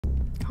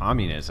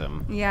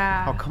Communism?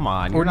 Yeah. Oh, come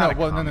on. Or no,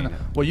 well, no.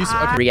 Well, you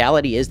said, okay.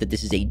 Reality is that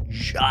this is a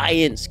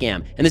giant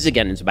scam. And this,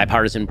 again, is a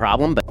bipartisan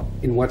problem, but...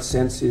 In what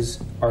sense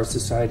is our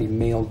society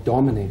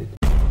male-dominated?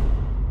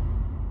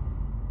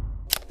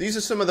 These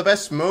are some of the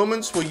best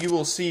moments where you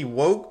will see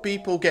woke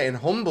people getting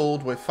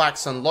humbled with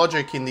facts and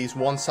logic in these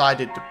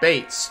one-sided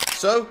debates.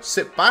 So,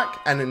 sit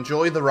back and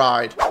enjoy the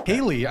ride.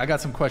 Haley, I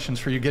got some questions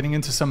for you, getting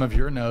into some of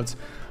your notes.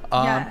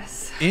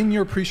 Yes. In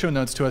your pre-show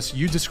notes to us,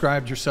 you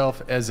described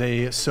yourself as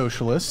a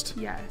socialist.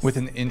 Yes. With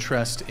an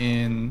interest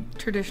in...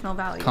 Traditional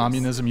values.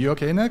 Communism. You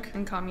okay, Nick?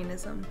 And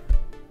communism.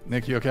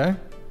 Nick, you okay?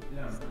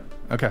 Yeah.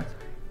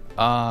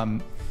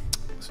 Okay.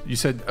 You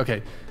said,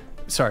 okay.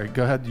 Sorry,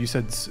 go ahead. You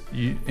said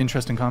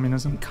interest in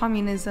communism?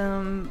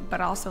 Communism,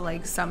 but also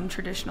like some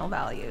traditional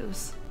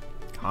values.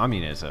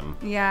 Communism?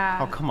 Yeah.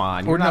 Oh, come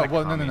on. Or no,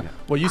 well, no.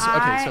 Well, you said,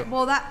 okay, so...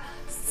 Well,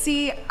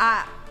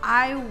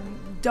 I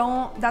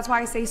don't, that's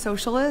why I say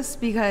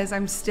socialist, because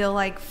I'm still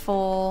like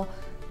full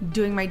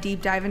doing my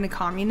deep dive into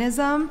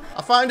communism.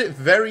 I find it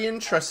very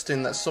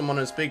interesting that someone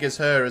as big as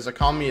her is a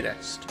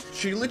communist.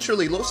 She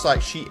literally looks like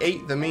she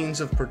ate the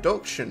means of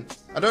production.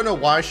 I don't know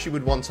why she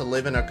would want to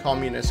live in a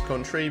communist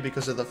country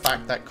because of the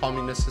fact that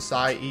communist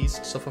societies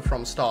suffer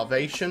from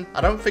starvation.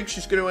 I don't think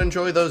she's going to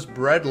enjoy those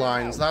bread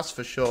lines, that's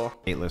for sure.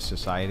 Stateless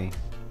society?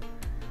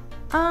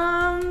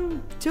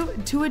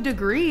 To a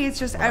degree, it's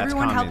just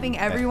everyone helping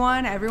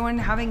everyone, everyone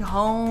having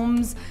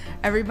homes,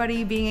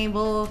 everybody being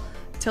able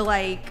to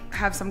like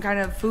have some kind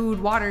of food,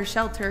 water,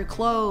 shelter,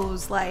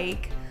 clothes.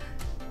 Like,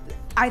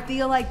 I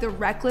feel like the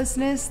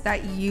recklessness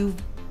that you've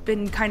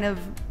been kind of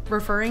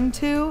referring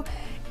to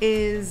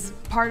is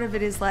part of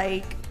it is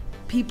like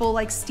people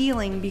like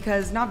stealing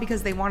because not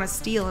because they want to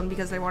steal and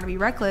because they want to be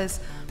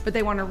reckless, but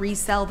they want to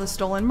resell the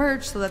stolen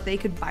merch so that they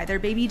could buy their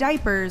baby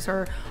diapers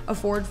or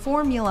afford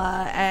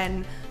formula.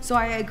 And so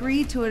I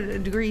agree to a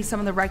degree some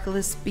of the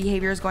reckless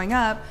behavior is going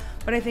up,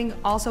 but I think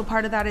also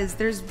part of that is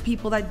there's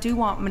people that do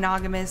want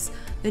monogamous,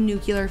 the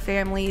nuclear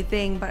family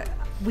thing, but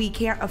we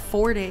can't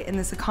afford it in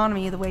this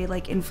economy the way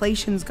like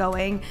inflation's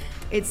going.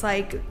 It's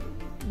like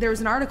there was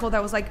an article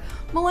that was like,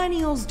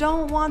 millennials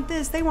don't want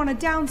this, they want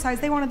to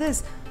downsize, they want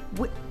this.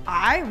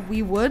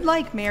 We would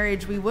like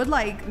marriage, we would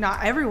like,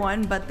 not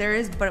everyone, but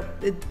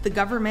the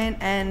government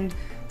and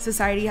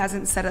society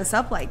hasn't set us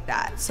up like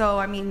that. So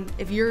I mean,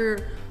 if you're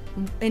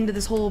into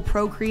this whole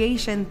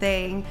procreation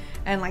thing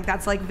and like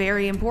that's like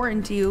very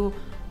important to you,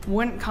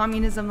 wouldn't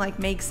communism like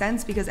make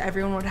sense because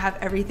everyone would have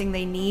everything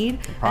they need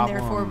and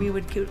therefore we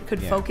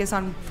could focus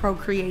on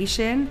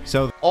procreation?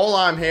 So all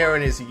I'm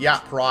hearing is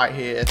yap right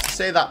here. To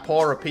say that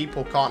poorer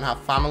people can't have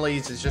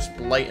families is just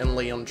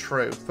blatantly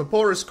untrue. The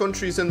poorest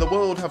countries in the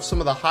world have some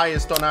of the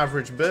highest on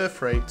average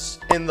birth rates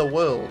in the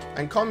world,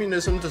 and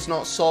communism does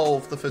not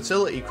solve the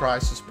fertility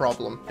crisis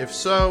problem. If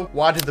so,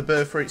 why did the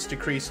birth rates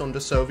decrease under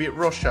Soviet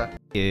Russia?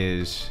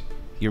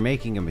 You're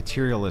making a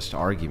materialist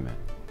argument.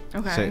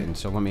 Okay.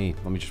 So let me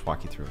just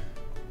walk you through it.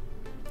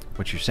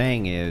 What you're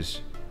saying is,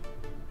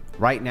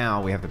 right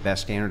now we have the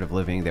best standard of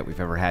living that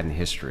we've ever had in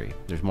history.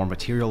 There's more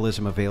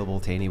materialism available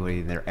to anybody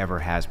than there ever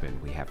has been.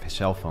 We have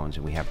cell phones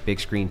and we have big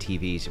screen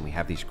TVs and we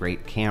have these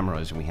great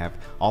cameras and we have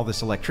all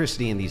this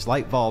electricity and these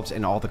light bulbs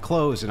and all the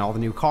clothes and all the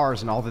new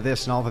cars and all the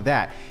this and all the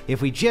that.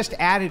 If we just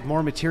added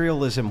more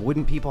materialism,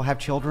 wouldn't people have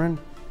children?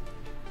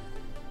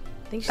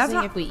 I think she's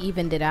saying if we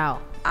evened it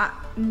out.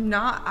 I'm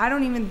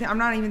not even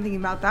thinking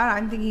about that.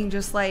 I'm thinking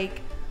just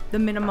like the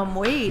minimum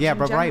wage. Yeah,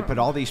 but right, but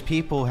all these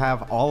people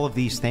have all of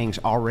these things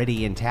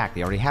already intact.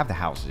 They already have the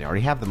houses, they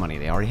already have the money,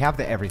 they already have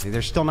the everything.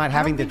 They're still not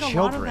having the children.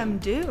 A lot of them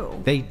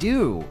do. They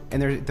do,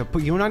 and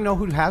you want to know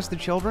who has the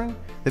children?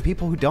 The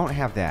people who don't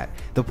have that.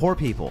 The poor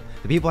people.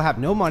 The people who have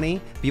no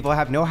money. People who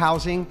have no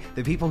housing.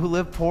 The people who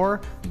live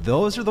poor.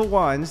 Those are the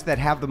ones that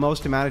have the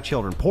most amount of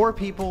children. Poor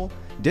people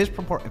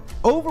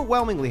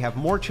overwhelmingly have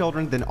more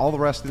children than all the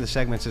rest of the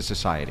segments of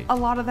society. A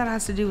lot of that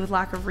has to do with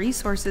lack of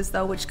resources,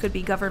 though, which could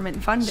be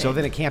government funding. So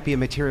then it can't be a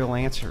material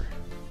answer.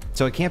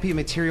 So it can't be a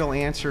material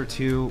answer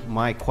to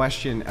my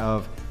question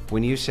of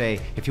when you say,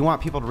 if you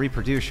want people to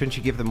reproduce, shouldn't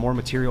you give them more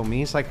material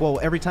means? Like, well,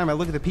 every time I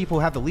look at the people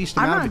who have the least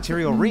amount of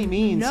material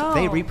means,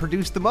 they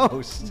reproduce the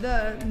most.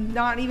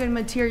 Not even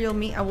material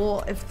means.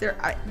 Well, if they're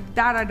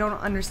that, I don't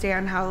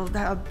understand how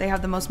they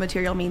have the most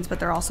material means, but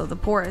they're also the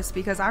poorest.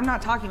 Because I'm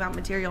not talking about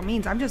material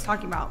means. I'm just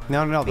talking about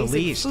no, the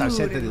least. I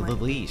said the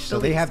least. So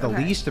they have the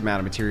least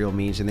amount of material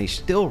means, and they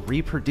still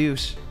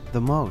reproduce the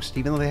most,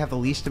 even though they have the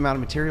least amount of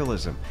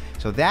materialism.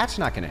 So that's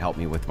not going to help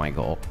me with my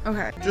goal.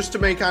 Okay. Just to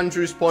make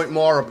Andrew's point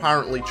more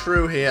apparently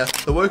true here,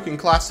 the working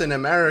class in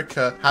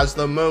America has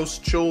the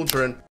most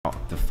children.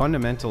 The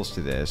fundamentals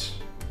to this,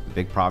 the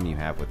big problem you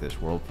have with this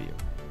worldview,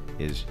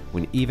 is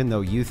when even though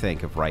you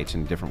think of rights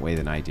in a different way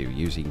than I do,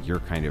 using your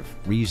kind of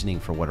reasoning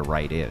for what a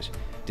right is,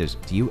 do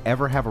you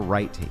ever have a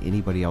right to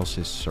anybody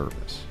else's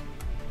service?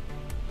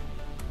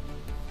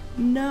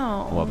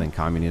 No. Well, then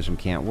communism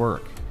can't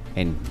work.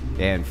 And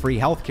free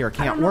healthcare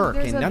can't work,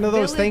 and none of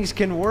those things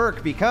can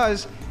work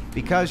because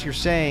you're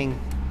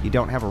saying you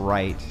don't have a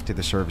right to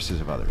the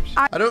services of others.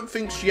 I don't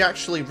think she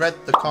actually read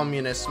the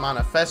Communist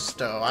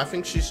Manifesto. I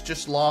think she's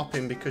just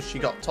LARPing because she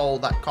got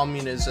told that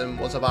communism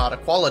was about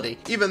equality,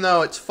 even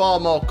though it's far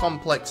more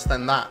complex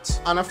than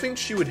that. And I think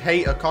she would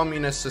hate a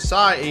communist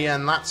society,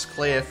 and that's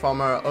clear from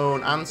her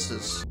own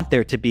answers.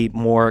 There to be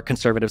more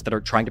conservatives that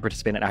are trying to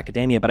participate in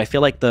academia, but I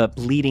feel like the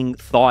leading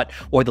thought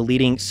or the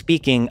leading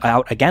speaking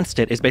out against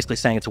it is basically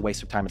saying it's a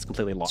waste of time, it's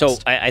completely lost. So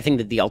I think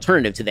that the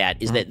alternative to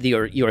that is that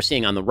you're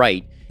seeing on the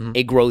right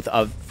a growth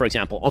of, for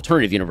example,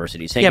 alternative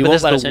universities. Saying, yeah,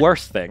 but that's the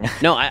worst thing.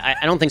 No, I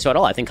don't think so at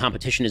all. I think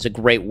competition is a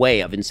great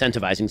way of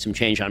incentivizing some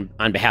change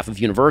on behalf of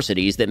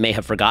universities that may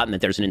have forgotten that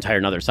there's an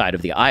entire other side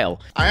of the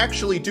aisle. I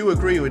actually do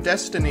agree with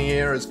Destiny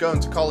here, as going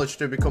to college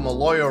to become a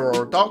lawyer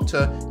or a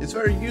doctor is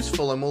very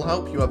useful and will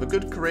help you have a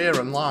good career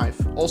in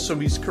life. Also,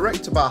 he's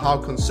correct about how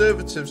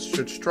conservatives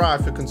should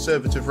strive for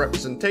conservative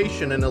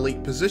representation in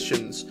elite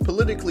positions.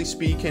 Politically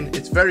speaking,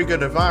 it's very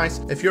good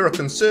advice if you're a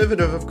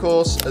conservative, of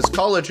course, as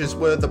college is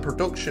where the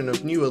production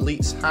of new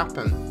elites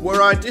happen.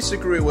 Where I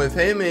disagree with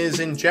him is,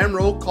 in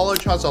general,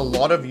 college has a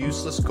lot of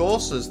useless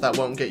courses that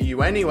won't get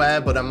you anywhere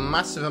but a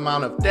massive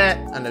amount of debt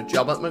and a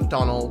job at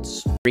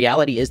McDonald's.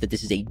 Reality is that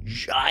this is a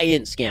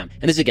giant scam.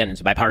 And this, again, is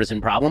a bipartisan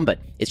problem, but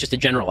it's just a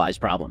generalized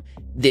problem.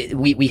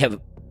 We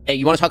have...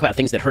 You want to talk about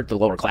things that hurt the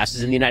lower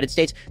classes in the United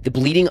States? The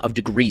bleeding of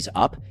degrees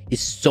up is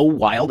so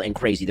wild and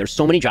crazy. There's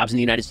so many jobs in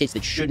the United States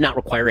that should not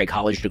require a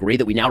college degree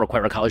that we now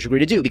require a college degree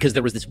to do, because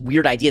there was this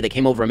weird idea that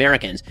came over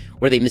Americans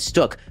where they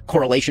mistook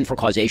correlation for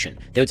causation.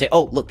 They would say,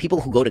 oh, look,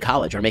 people who go to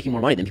college are making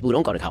more money than people who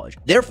don't go to college.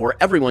 Therefore,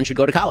 everyone should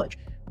go to college.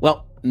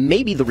 Well,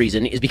 maybe the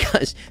reason is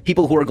because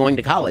people who are going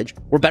to college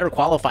were better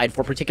qualified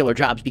for particular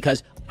jobs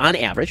because on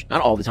average,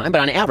 not all the time,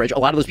 but on average, a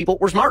lot of those people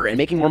were smarter and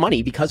making more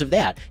money because of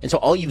that. And so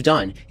all you've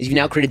done is you've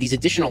now created these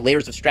additional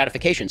layers of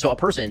stratification. So a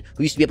person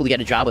who used to be able to get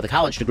a job with a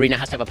college degree now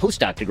has to have a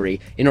postdoc degree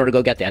in order to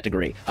go get that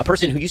degree. A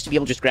person who used to be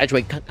able to just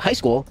graduate high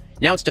school,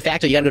 now it's de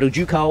facto, you gotta go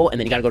to JUCO and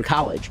then you gotta go to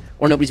college,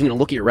 or nobody's gonna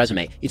look at your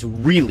resume. It's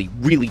really,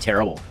 really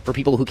terrible for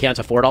people who can't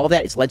afford all of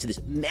that. It's led to this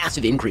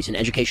massive increase in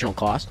educational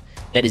cost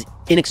that is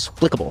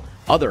inexplicable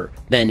other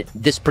than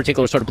this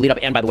particular sort of bleed up,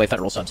 and by the way,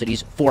 federal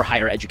subsidies for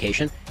higher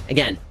education.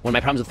 Again, one of my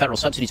problems with federal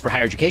subsidies for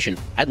higher education,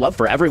 I'd love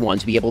for everyone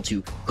to be able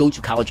to go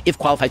to college if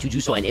qualified to do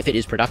so and if it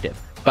is productive.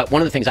 But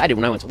one of the things I did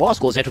when I went to law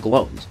school is I took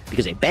loans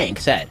because a bank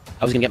said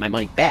I was gonna get my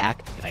money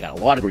back if I got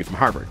a law degree from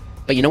Harvard.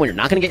 But you know when you're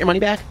not gonna get your money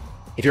back?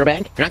 If you're a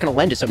bank, you're not going to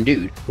lend to some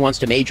dude who wants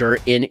to major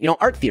in,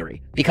 art theory,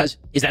 because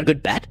is that a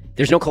good bet?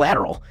 There's no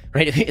collateral,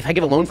 right? If I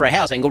give a loan for a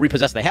house, I can go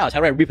repossess the house.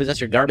 How do I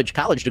repossess your garbage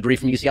college degree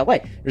from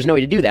UCLA? There's no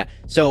way to do that.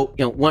 So,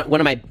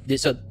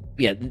 this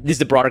is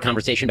the broader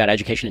conversation about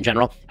education in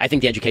general. I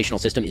think the educational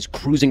system is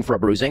cruising for a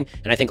bruising,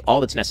 and I think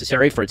all that's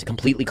necessary for it to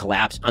completely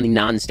collapse on the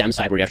non-STEM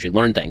side where you actually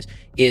learn things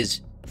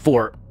is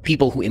for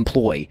people who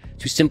employ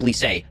to simply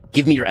say,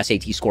 give me your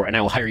SAT score and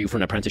I will hire you for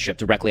an apprenticeship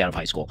directly out of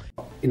high school.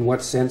 In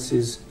what sense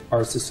is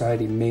our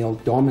society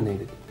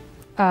male-dominated?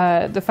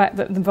 The fact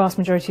that the vast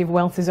majority of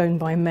wealth is owned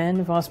by men,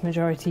 the vast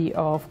majority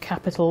of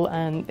capital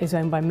is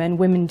owned by men.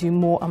 Women do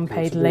more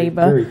unpaid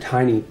labour. Very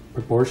tiny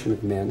proportion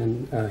of men,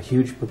 and a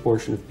huge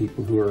proportion of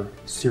people who are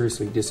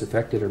seriously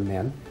disaffected are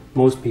men.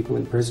 Most people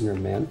in prison are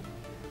men.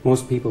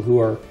 Most people who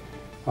are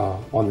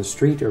on the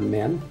street are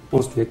men.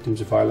 Most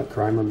victims of violent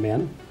crime are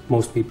men.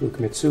 Most people who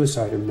commit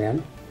suicide are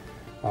men.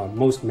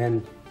 Most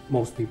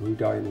people who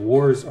die in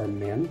wars are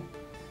men.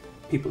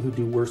 People who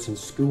do worse in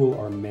school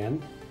are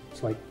men.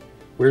 It's like,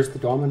 where's the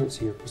dominance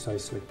here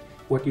precisely?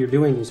 What you're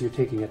doing is you're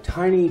taking a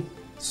tiny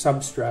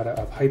substrata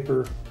of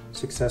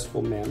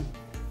hyper-successful men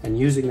and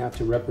using that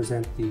to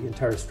represent the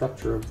entire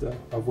structure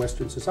of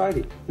Western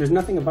society. There's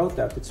nothing about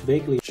that that's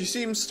vaguely... She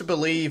seems to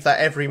believe that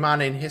every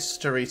man in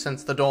history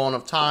since the dawn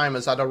of time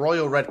has had a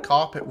royal red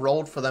carpet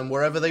rolled for them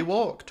wherever they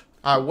walked.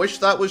 I wish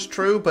that was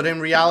true, but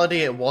in reality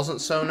it wasn't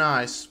so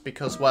nice,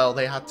 because, well,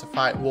 they had to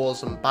fight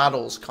wars and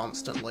battles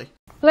constantly.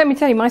 Let me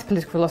tell you my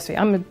political philosophy.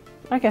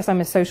 I guess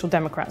I'm a social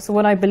democrat. So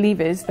what I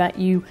believe is that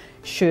you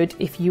should,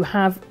 if you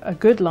have a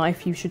good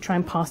life, you should try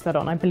and pass that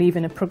on. I believe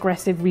in a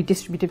progressive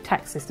redistributive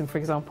tax system, for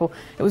example.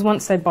 It was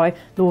once said by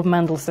Lord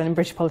Mandelston in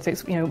British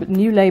politics,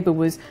 New Labour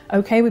was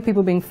okay with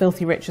people being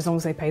filthy rich as long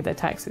as they paid their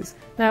taxes.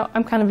 Now,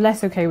 I'm kind of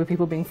less okay with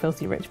people being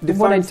filthy rich. Define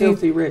what I do,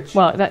 filthy rich.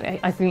 Well,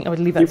 I think I would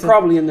leave that You're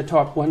probably in the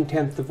top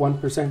 1/10 of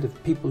 1%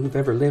 of people who've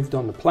ever lived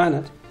on the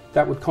planet.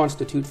 That would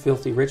constitute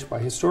filthy rich by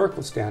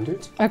historical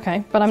standards.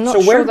 Okay, but I'm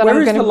not sure that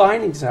I'm going the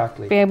line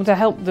exactly? Be able to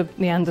help the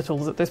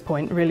Neanderthals at this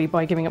point, really,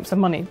 by giving up some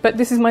money. But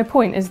this is my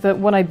point, is that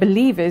what I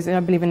believe is, I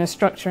believe in a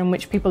structure in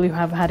which people who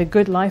have had a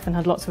good life and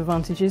had lots of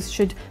advantages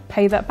should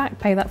pay that back,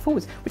 pay that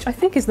forwards, which I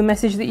think is the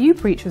message that you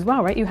preach as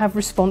well, right? You have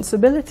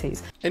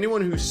responsibilities.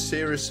 Anyone who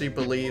seriously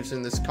believes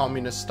in this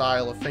communist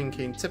style of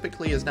thinking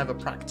typically has never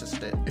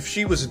practiced it. If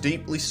she was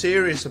deeply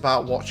serious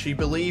about what she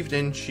believed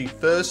in, she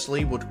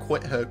firstly would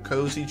quit her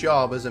cozy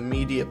job as a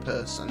media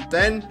person.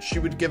 Then she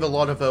would give a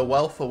lot of her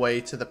wealth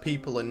away to the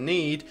people in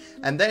need,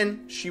 and then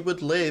she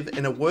would live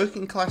in a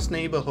working class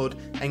neighborhood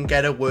and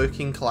get a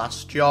working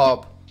class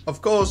job.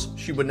 Of course,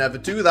 she would never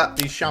do that.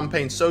 These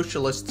champagne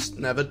socialists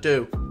never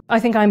do. I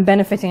think I'm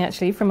benefiting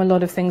actually from a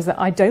lot of things that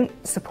I don't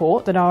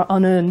support, that are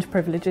unearned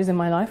privileges in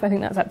my life. I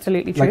think that's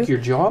absolutely true. Like your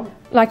job?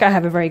 Like I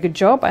have a very good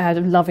job. I had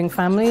a loving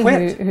family.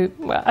 Quit.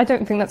 Well, I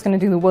don't think that's going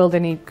to do the world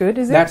any good,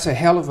 is it? That's a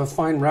hell of a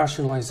fine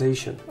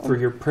rationalization for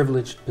your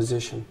privileged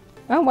position.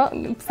 Oh,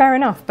 well, fair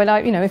enough. But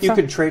if you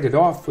could trade it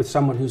off with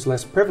someone who's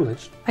less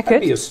privileged. I could.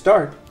 That'd be a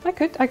start. I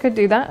could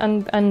do that,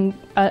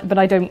 but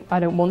I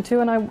don't want to,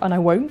 and I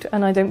won't,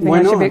 and I don't think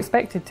I should be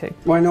expected to.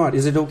 Why not?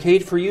 Is it okay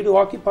for you to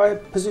occupy a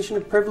position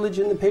of privilege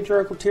in the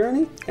patriarchal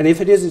tyranny? And if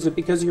it is it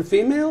because you're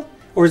female,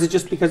 or is it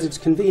just because it's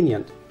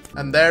convenient?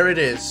 And there it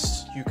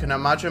is. You can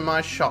imagine my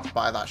shock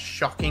by that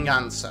shocking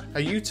answer. Are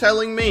you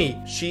telling me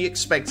she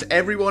expects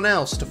everyone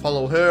else to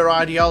follow her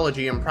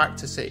ideology and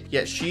practice it,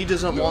 yet she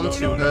doesn't want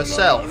to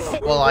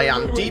herself? Well, I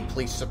am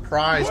deeply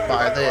surprised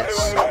by this.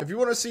 If you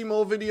want to see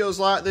more videos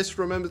like this,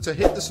 remember to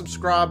hit the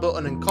subscribe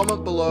button and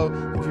comment below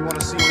if you want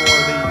to see more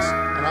of these.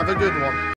 And have a good one.